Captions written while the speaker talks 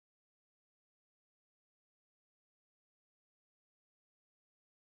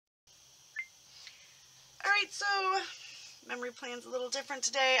Alright, so memory plan's a little different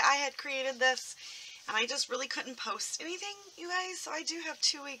today. I had created this and I just really couldn't post anything, you guys, so I do have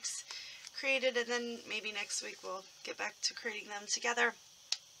 2 weeks created, and then maybe next week we'll get back to creating them together.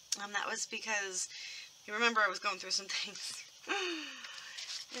 That was because, you remember, I was going through some things.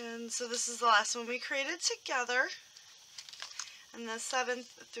 And so this is the last one we created together. And the 7th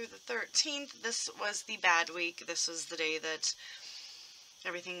through the 13th, this was the bad week. This was the day that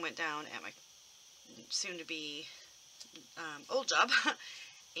everything went down at my soon-to-be old job.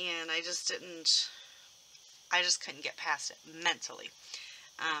 And I just couldn't get past it mentally.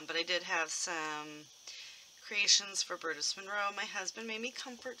 But I did have some creations for Brutus Monroe. My husband made me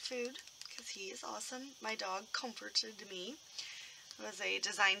comfort food because he is awesome. My dog comforted me. It was a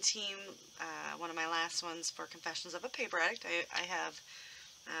design team, one of my last ones for Confessions of a Paper Addict.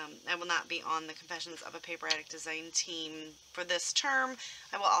 I will not be on the Confessions of a Paper Addict design team for this term.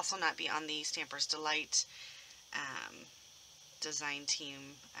 I will also not be on the Stamper's Delight design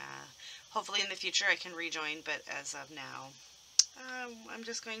team. Hopefully in the future I can rejoin, but as of now, I'm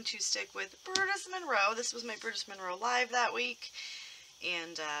just going to stick with Brutus Monroe. This was my Brutus Monroe Live that week,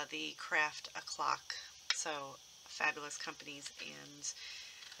 and the Craft a Clock. So, fabulous companies, and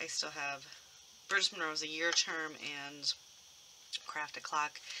I still have Brutus Monroe's a year term, and Craft a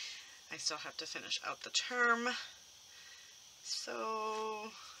Clock, I still have to finish out the term.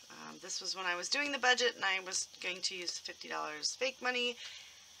 So, this was when I was doing the budget, and I was going to use $50 fake money.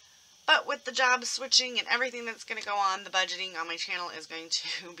 But with the job switching and everything that's going to go on, the budgeting on my channel is going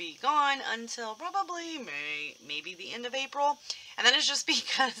to be gone until probably May, maybe the end of April. And that is just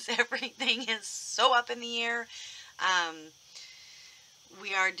because everything is so up in the air.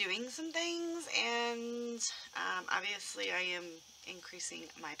 We are doing some things, and obviously I am increasing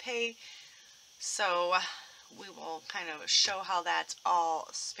my pay. So we will kind of show how that all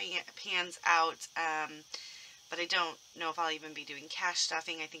pans out. But I don't know if I'll even be doing cash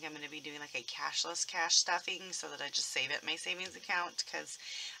stuffing. I think I'm going to be doing like a cashless cash stuffing so that I just save it in my savings account, because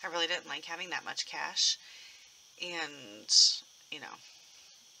I really didn't like having that much cash. And, you know,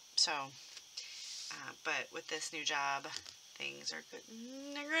 so, but with this new job, things are good.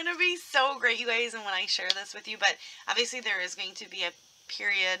 They're going to be so great, you guys, and when I share this with you. But obviously there is going to be a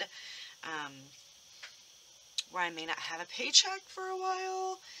period where I may not have a paycheck for a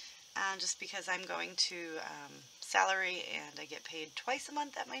while. Just because I'm going to salary, and I get paid twice a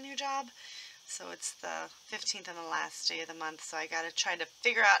month at my new job. So it's the 15th and the last day of the month, so I got to try to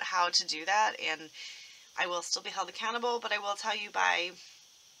figure out how to do that, and I will still be held accountable, but I will tell you by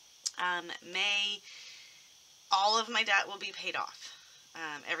May, all of my debt will be paid off.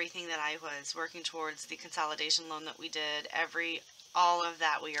 Everything that I was working towards, the consolidation loan that we did, all of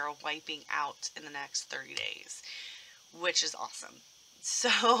that we are wiping out in the next 30 days, which is awesome.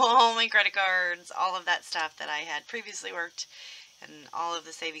 So all my credit cards, all of that stuff that I had previously worked, and all of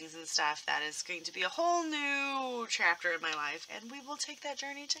the savings and stuff, that is going to be a whole new chapter in my life, and we will take that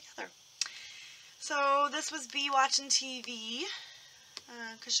journey together. So this was Bee watching TV,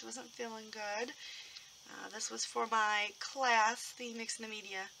 because she wasn't feeling good. This was for my class, the Mixing the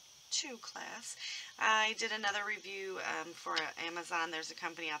Media 2 class. I did another review for Amazon. There's a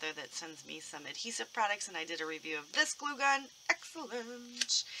company out there that sends me some adhesive products, and I did a review of this glue gun.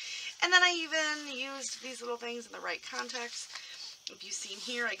 Excellent. And then I even used these little things in the right context. If you've seen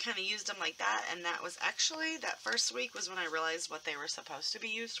here, I kind of used them like that, and that was actually, that first week was when I realized what they were supposed to be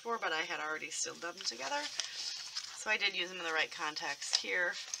used for, but I had already sealed them together. So I did use them in the right context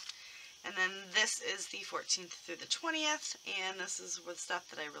here. And then this is the 14th through the 20th, and this is with stuff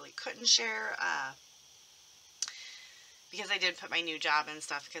that I really couldn't share, because I did put my new job in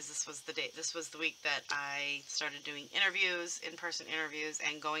stuff, because this was the week that I started doing interviews, in-person interviews,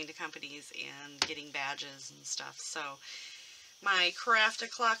 and going to companies and getting badges and stuff. So my Craft a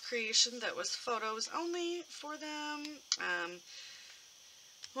Clock creation that was photos only for them.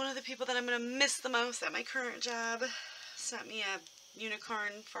 One of the people that I'm going to miss the most at my current job sent me a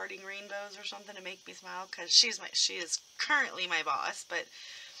unicorn farting rainbows or something to make me smile, because she is currently my boss. But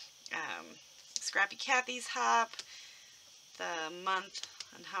Scrappy Kathy's Hop, the month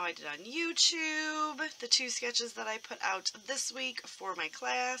and how I did on YouTube, the 2 sketches that I put out this week for my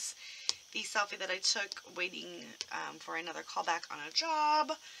class, the selfie that I took waiting for another callback on a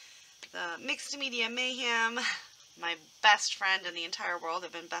job, the Mixed Media Mayhem, my best friend in the entire world.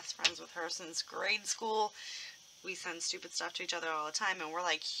 I've been best friends with her since grade school. We send stupid stuff to each other all the time, and we're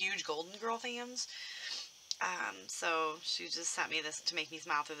like huge Golden Girl fans. So she just sent me this to make me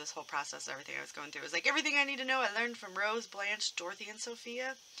smile through this whole process. Everything I was going through. It was like everything I need to know I learned from Rose, Blanche, Dorothy, and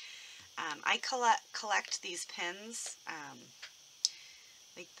Sophia. I collect these pins.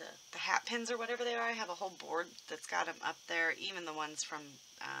 like the hat pins or whatever they are. I have a whole board that's got them up there. Even the ones from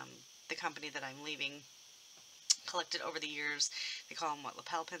the company that I'm leaving, collected over the years. They call them, what,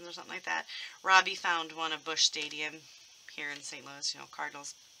 lapel pins or something like that. Robbie found one of Busch Stadium here in St. Louis,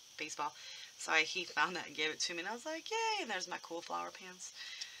 Cardinals baseball. So he found that and gave it to me, and I was like, yay, and there's my cool flower pants.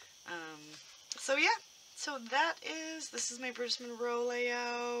 So yeah, so this is my Brutus Monroe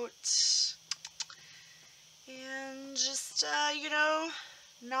layout. And just,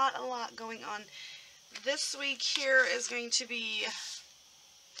 not a lot going on. This week here is going to be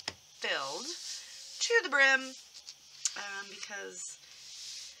filled to the brim, because,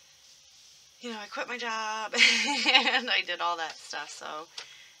 I quit my job and I did all that stuff, so,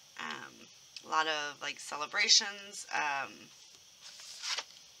 a lot of, like, celebrations.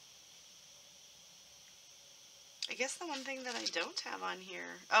 I guess the one thing that I don't have on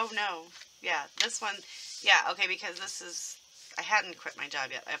here, oh no, yeah, this one, yeah, okay, because I hadn't quit my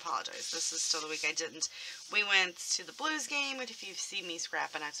job yet, I apologize, this is still the week I didn't. We went to the Blues game, and if you've seen me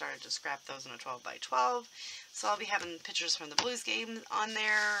scrapping, I've started to scrap those in a 12x12, so I'll be having pictures from the Blues game on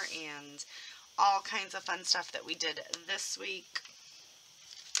there, and all kinds of fun stuff that we did this week.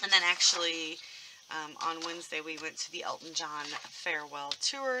 And then actually, on Wednesday, we went to the Elton John farewell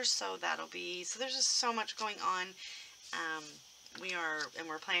tour, so there's just so much going on.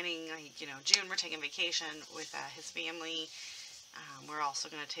 We're planning, June, we're taking vacation with his family. We're also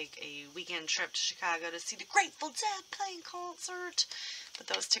going to take a weekend trip to Chicago to see the Grateful Dead playing concert, but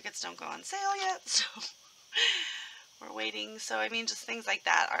those tickets don't go on sale yet, so we're waiting. So, just things like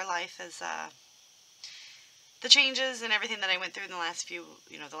that. Our life is, the changes and everything that I went through in the last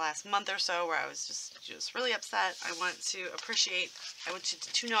the last month or so, where I was just really upset. I want you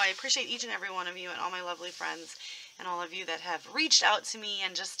to know I appreciate each and every one of you and all my lovely friends and all of you that have reached out to me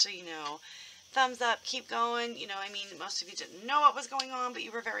and just to, thumbs up, keep going. Most of you didn't know what was going on, but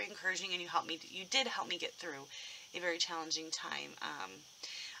you were very encouraging, and you did help me get through a very challenging time.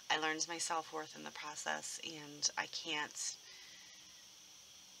 I learned my self-worth in the process, and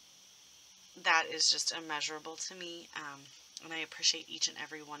that is just immeasurable to me, and I appreciate each and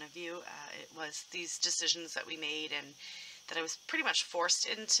every one of you. It was these decisions that we made and that I was pretty much forced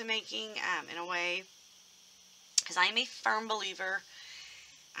into making, in a way, because I am a firm believer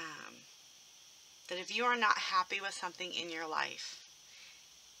that if you are not happy with something in your life,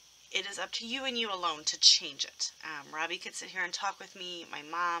 it is up to you and you alone to change it. Robbie could sit here and talk with me, my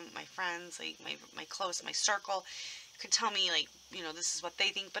mom, my friends, like my circle, could tell me, like, this is what they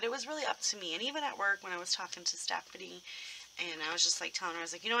think, but it was really up to me. And even at work, when I was talking to Stephanie, and I was just, like, telling her, I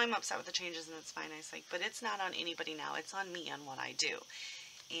was like, I'm upset with the changes, and it's fine. I was like, but it's not on anybody now. It's on me, on what I do.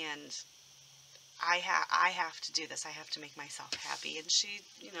 And I have to do this. I have to make myself happy. And she,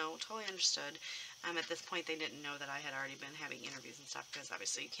 totally understood. At this point, they didn't know that I had already been having interviews and stuff, because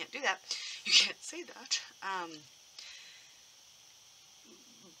obviously you can't do that. You can't say that.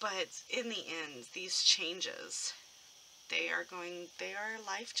 But in the end, these changes, they are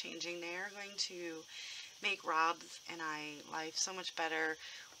life-changing. They are going to make Rob's and I life so much better,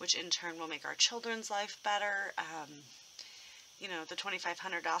 which in turn will make our children's life better. The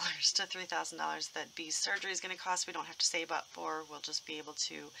 $2,500 to $3,000 that B's surgery is going to cost, we don't have to save up for. We'll just be able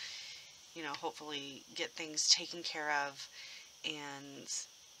to, hopefully get things taken care of. And,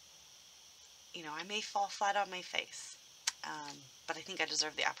 I may fall flat on my face, but I think I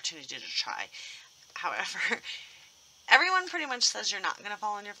deserve the opportunity to try. However, everyone pretty much says you're not going to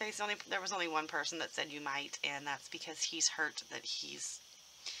fall on your face. There was only one person that said you might, and that's because he's hurt that he's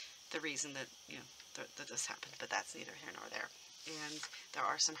the reason that, that this happened. But that's neither here nor there. And there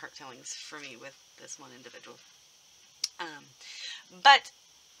are some hurt feelings for me with this one individual. But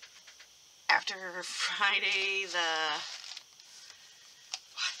after Friday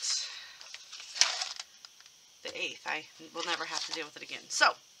the 8th, I will never have to deal with it again.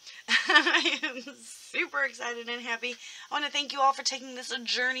 So, I am super excited and happy. I want to thank you all for taking this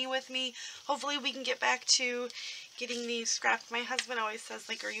journey with me. Hopefully we can get back to getting these scrapped. My husband always says,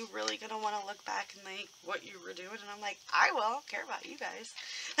 like, are you really going to want to look back and, like, what you were doing? And I'm like, I will. I don't care about you guys.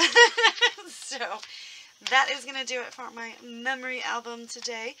 So, that is going to do it for my memory album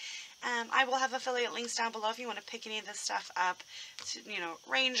today. I will have affiliate links down below if you want to pick any of this stuff up.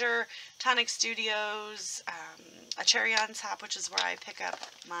 Ranger, Tonic Studios, A Cherry on Top, which is where I pick up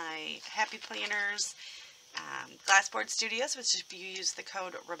my Happy Planners, Glassboard Studios, which if you use the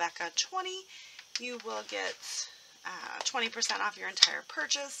code Rebecca20, you will get 20% off your entire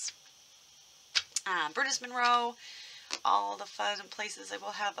purchase. Brutus Monroe, all the fun places. I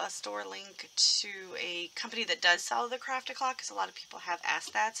will have a store link to a company that does sell the Crafted Clock, because a lot of people have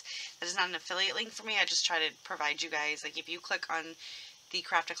asked that. That is not an affiliate link for me. I just try to provide you guys, like, if you click on The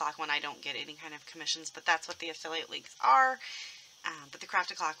Craft O'Clock one, I don't get any kind of commissions, but that's what the affiliate links are. But the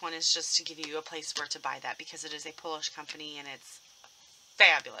Craft O'Clock one is just to give you a place where to buy that, because it is a Polish company and it's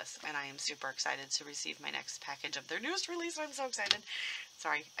fabulous. And I am super excited to receive my next package of their newest release. I'm so excited.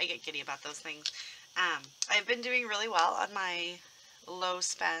 Sorry, I get giddy about those things. I've been doing really well on my low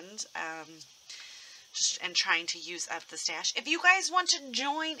spend, and trying to use up the stash. If you guys want to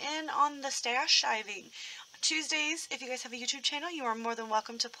join in on the stash diving, Tuesdays, if you guys have a YouTube channel, you are more than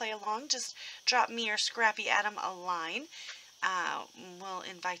welcome to play along. Just drop me or Scrappy Adam a line. We'll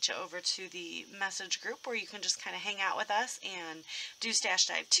invite you over to the message group where you can just kind of hang out with us and do Stash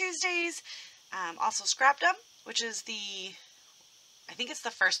Dive Tuesdays. Also Scrapdom, which is I think it's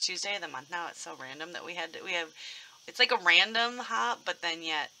the first Tuesday of the month now. It's so random that we have, it's like a random hop, but then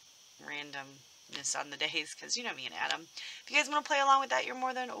yet randomness on the days, because you know me and Adam. If you guys want to play along with that, you're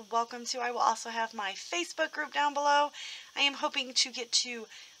more than welcome to. I will also have my Facebook group down below. I am hoping to get to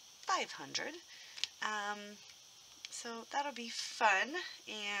 500. So that'll be fun.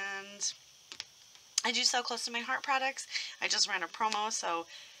 And I do sell Close to My Heart products. I just ran a promo, so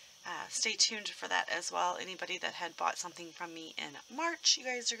stay tuned for that as well. Anybody that had bought something from me in March, you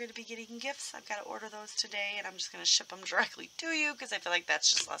guys are going to be getting gifts. I've got to order those today, and I'm just going to ship them directly to you because I feel like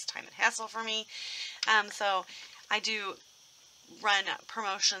that's just less time and hassle for me. So I do run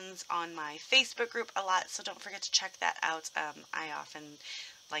promotions on my Facebook group a lot, so don't forget to check that out. I often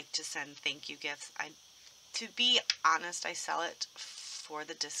like to send thank you gifts. To be honest, I sell it for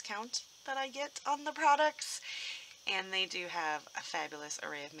the discount that I get on the products. And they do have a fabulous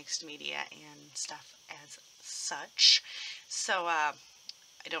array of mixed media and stuff as such. So I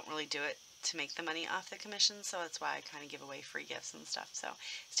don't really do it to make the money off the commission, so that's why I kind of give away free gifts and stuff. So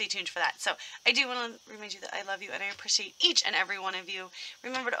stay tuned for that. So I do want to remind you that I love you and I appreciate each and every one of you.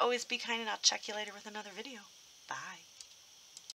 Remember to always be kind, and I'll check you later with another video.